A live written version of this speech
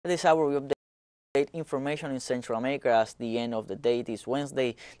This hour we update information in Central America. As the end of the date is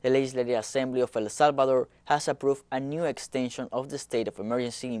Wednesday, the Legislative Assembly of El Salvador has approved a new extension of the state of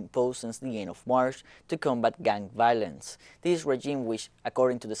emergency imposed since the end of March to combat gang violence. This regime, which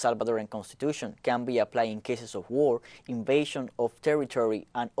according to the Salvadoran Constitution can be applied in cases of war, invasion of territory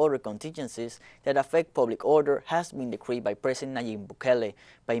and other contingencies that affect public order, has been decreed by President Nayib Bukele.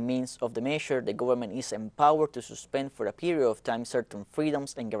 By means of the measure, the government is empowered to suspend for a period of time certain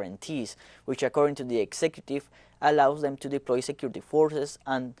freedoms and guarantees, which according to the executive allows them to deploy security forces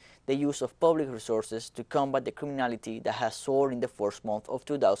and the use of public resources to combat the criminality that has soared in the first month of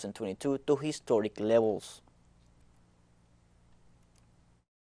 2022 to historic levels.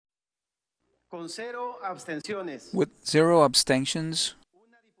 With 0 abstentions,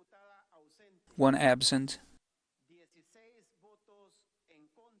 1 absent,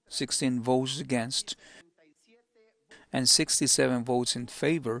 16 votes against, and 67 votes in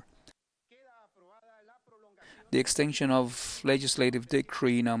favor, the extension of Legislative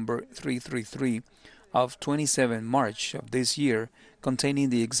Decree number 333 of 27 March of this year containing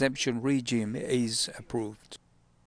the exemption regime is approved.